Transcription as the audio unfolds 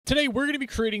Today, we're going to be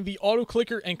creating the auto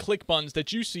clicker and click buttons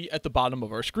that you see at the bottom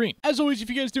of our screen. As always, if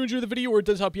you guys do enjoy the video or it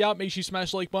does help you out, make sure you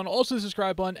smash the like button, also the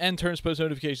subscribe button, and turn post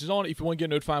notifications on if you want to get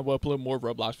notified when we upload more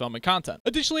Roblox development content.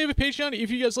 Additionally, I have a Patreon if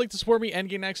you guys like to support me and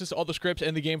gain access to all the scripts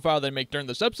and the game file that I make during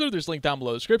this episode. There's a link down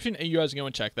below in the description, and you guys can go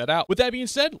and check that out. With that being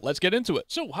said, let's get into it.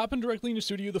 So, hopping directly into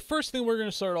Studio, the first thing we're going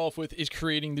to start off with is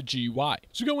creating the GUI.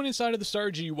 So, going inside of the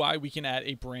Start GUI, we can add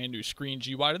a brand new screen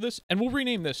GUI to this, and we'll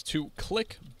rename this to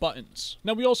Click Buttons.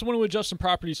 Now, we also want to adjust some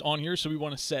properties on here, so we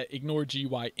want to set ignore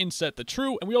GUI inset to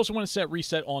true, and we also want to set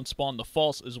reset on spawn to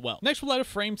false as well. Next, we'll add a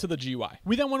frame to the GUI.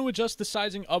 We then want to adjust the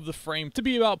sizing of the frame to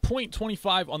be about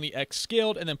 0.25 on the X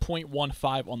scaled and then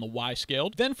 0.15 on the Y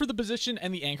scaled. Then for the position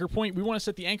and the anchor point, we want to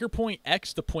set the anchor point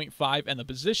X to 0.5 and the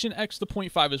position X to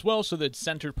 0.5 as well, so that it's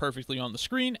centered perfectly on the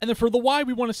screen. And then for the Y,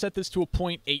 we want to set this to a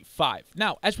 0.85.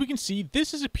 Now, as we can see,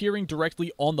 this is appearing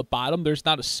directly on the bottom. There's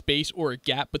not a space or a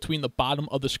gap between the bottom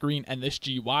of the screen and this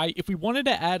GUI. If we wanted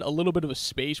to add a little bit of a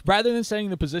space, rather than setting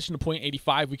the position to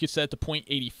 0.85, we could set it to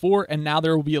 0.84, and now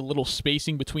there will be a little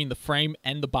spacing between the frame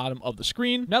and the bottom of the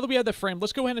screen. Now that we have the frame,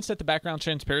 let's go ahead and set the background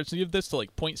transparency of this to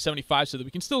like 0.75 so that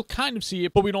we can still kind of see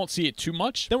it, but we don't see it too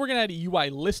much. Then we're going to add a UI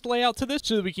list layout to this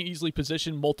so that we can easily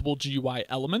position multiple GUI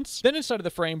elements. Then inside of the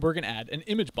frame, we're going to add an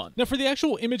image button. Now for the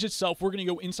actual image itself, we're going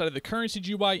to go inside of the currency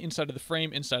GUI, inside of the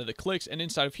frame, inside of the clicks, and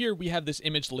inside of here, we have this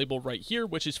image label right here,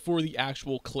 which is for the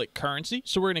actual click currency.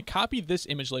 So we're going to copy this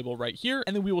image label right here,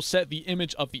 and then we will set the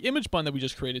image of the image button that we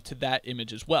just created to that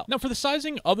image as well. Now for the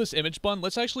sizing of this image button,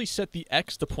 let's actually set the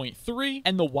X to 0.3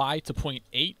 and the Y to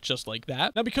 0.8, just like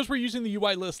that. Now because we're using the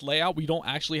UI list layout, we don't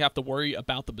actually have to worry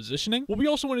about the positioning. What we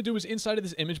also want to do is inside of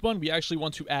this image button, we actually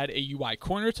want to add a UI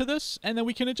corner to this, and then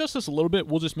we can adjust this a little bit.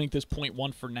 We'll just make this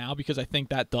 0.1 for now because I think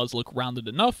that does look rounded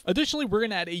enough. Additionally, we're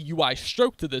going to add a UI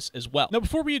stroke to this as well. Now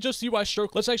before we adjust the UI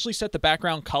stroke, let's actually set the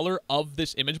background color of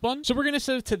this image button. So we're going to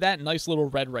set it to that nice little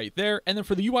red right there, and then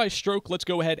for the UI stroke, let's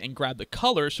go ahead and grab the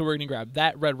color. So we're going to grab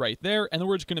that red right there, and then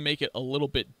we're just going to make it a little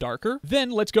bit darker. Then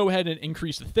let's go ahead and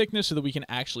increase the thickness so that we can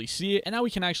actually see it, and now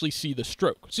we can actually see the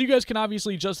stroke. So you guys can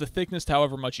obviously adjust the thickness to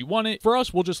however much you want it. For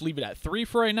us, we'll just leave it at 3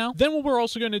 for right now. Then what we're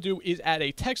also going to do is add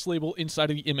a text label inside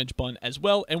of the image button as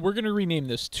well, and we're going to rename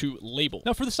this to label.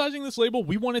 Now for the sizing of this label,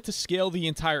 we want it to scale the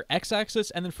entire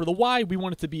X-axis, and then for the Y, we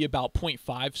want it to be about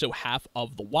 0.5, so half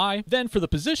of the Y. Then for the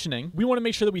positioning, we want to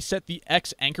make sure that we set the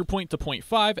X anchor point to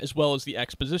 0.5 as well as the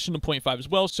X position to 0.5 as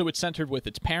well, so it's centered with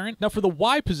its parent. Now for the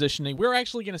Y positioning, we're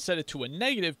actually going to set it to a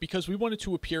negative because we want it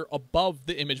to appear above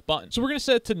the image button. So we're going to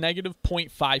set it to negative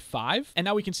 0.55, and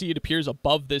now we can see it appears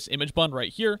above this image button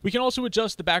right here. We can also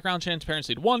adjust the background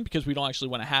transparency to 1 because we don't actually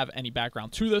want to have any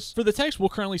background to this. For the text, we'll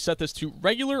currently set this to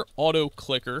regular auto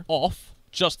clicker off,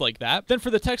 just like that. Then for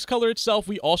the text color itself,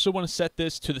 we also want to set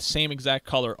this to the same exact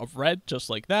color of red, just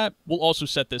like that. We'll also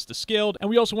set this to scaled, and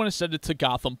we also want to set it to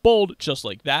Gotham bold, just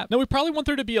like that. Now we probably want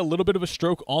there to be a little bit of a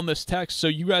stroke on this text, so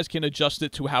you guys can adjust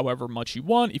it to however much you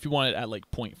want. If you want it at like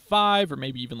 0.5 or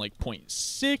maybe even like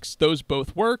 0.6, those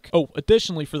both work. Oh,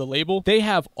 additionally for the label, they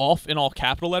have off in all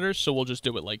capital letters, so we'll just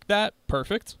do it like that.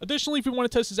 Perfect. Additionally, if we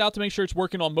want to test this out to make sure it's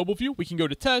working on mobile view, we can go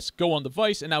to test, go on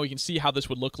device, and now we can see how this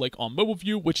would look like on mobile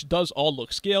view, which does all look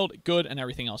scaled, good, and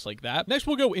everything else like that. Next,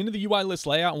 we'll go into the UI list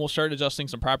layout and we'll start adjusting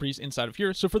some properties inside of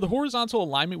here. So for the horizontal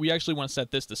alignment, we actually want to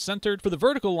set this to centered. For the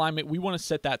vertical alignment, we want to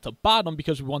set that to bottom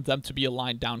because we want them to be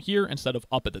aligned down here instead of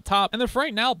up at the top. And then for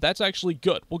right now, that's actually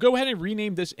good. We'll go ahead and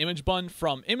rename this image button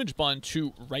from image button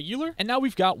to regular, and now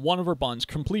we've got one of our buttons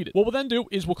completed. What we'll then do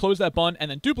is we'll close that button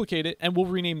and then duplicate it, and we'll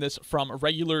rename this from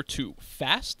regular to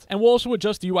fast. And we'll also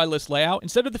adjust the UI list layout.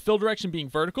 Instead of the fill direction being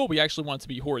vertical, we actually want it to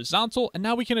be horizontal, and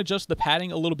now we can adjust the padding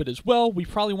a little bit as well. We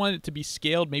probably want it to be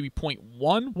scaled maybe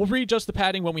 0.1. We'll readjust the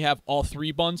padding when we have all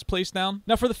 3 buttons placed down.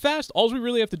 Now for the fast, all we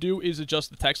really have to do is adjust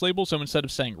the text label. So instead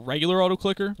of saying regular auto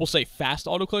clicker, we'll say fast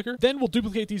auto clicker. Then we'll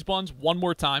duplicate these buttons one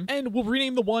more time, and we'll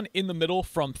rename the one in the middle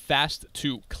from fast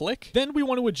to click. Then we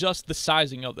want to adjust the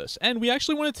sizing of this, and we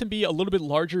actually want it to be a little bit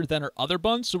larger than our other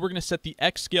buttons. So we're going to set the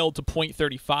X scale to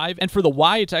 0.35, and for the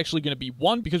Y, it's actually going to be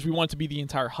 1 because we want it to be the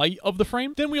entire height of the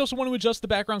frame. Then we also want to adjust the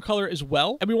background color as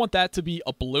well, and we want that to be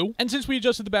a blue. And since we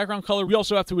adjusted the background color, we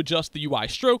also have to adjust the UI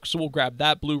stroke, so we'll grab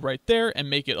that blue right there and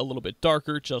make it a little bit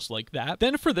darker, just like that.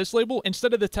 Then for this label,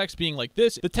 instead of the text being like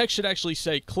this, the text should actually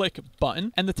say click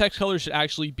button, and the text color should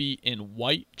actually be in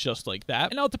white, just like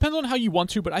that. And now it depends on how you want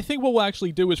to, but I think what we'll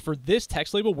actually do is for this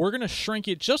text label, we're going to shrink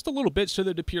it just a little bit so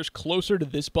that it appears closer to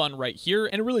this button right here,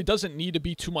 and it really doesn't need to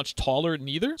be too much taller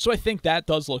neither. So I think that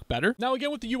does look better. Now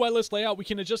again, with the UI list layout, we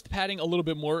can adjust the padding a little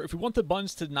bit more. If we want the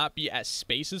buttons to not be as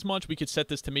spaced as much, we could set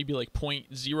this to maybe like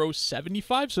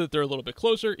 0.075 so that they're a little bit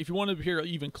closer. If you want to appear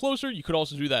even closer, you could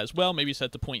also do that as well. Maybe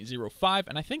set to 0.05,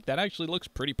 and I think that actually looks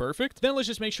pretty perfect. Then let's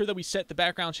just make sure that we set the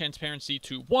background transparency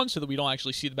to 1 so that we don't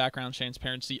actually see the background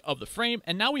transparency of the frame.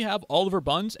 And now we have all of our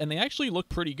buttons, and they actually look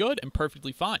pretty good and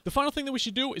perfectly fine. The final thing that we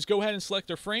should do is go ahead and select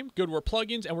our frame, go to our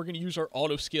plugins, and we're going to use our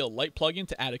auto scale light plugin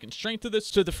to add a constraint to this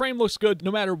so the frame looks good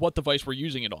no matter what device we're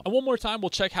using it on. And one more time, we'll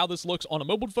check how this looks on a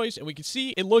mobile device, and we can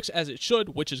see it looks as it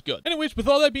should, which is good. Anyways, with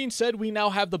all that being said, we now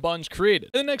have the buttons created.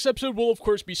 In the next episode, we'll of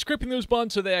course be scripting those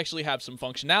buttons so they actually have some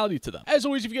functionality to them. As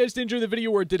always, if you guys did enjoy the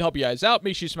video or it did help you guys out,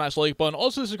 make sure you smash the like button,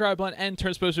 also the subscribe button, and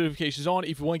turn post notifications on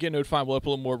if you want to get notified when I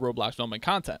upload more Roblox development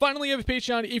content. Finally, I have a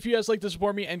Patreon if you guys like to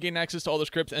support me and gain access to all the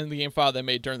scripts and the game file that I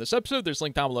made during this episode. There's a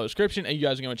link down below in the description, and you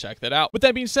guys are going to check that out. With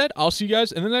that being said, I'll see you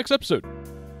guys in the next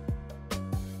episode.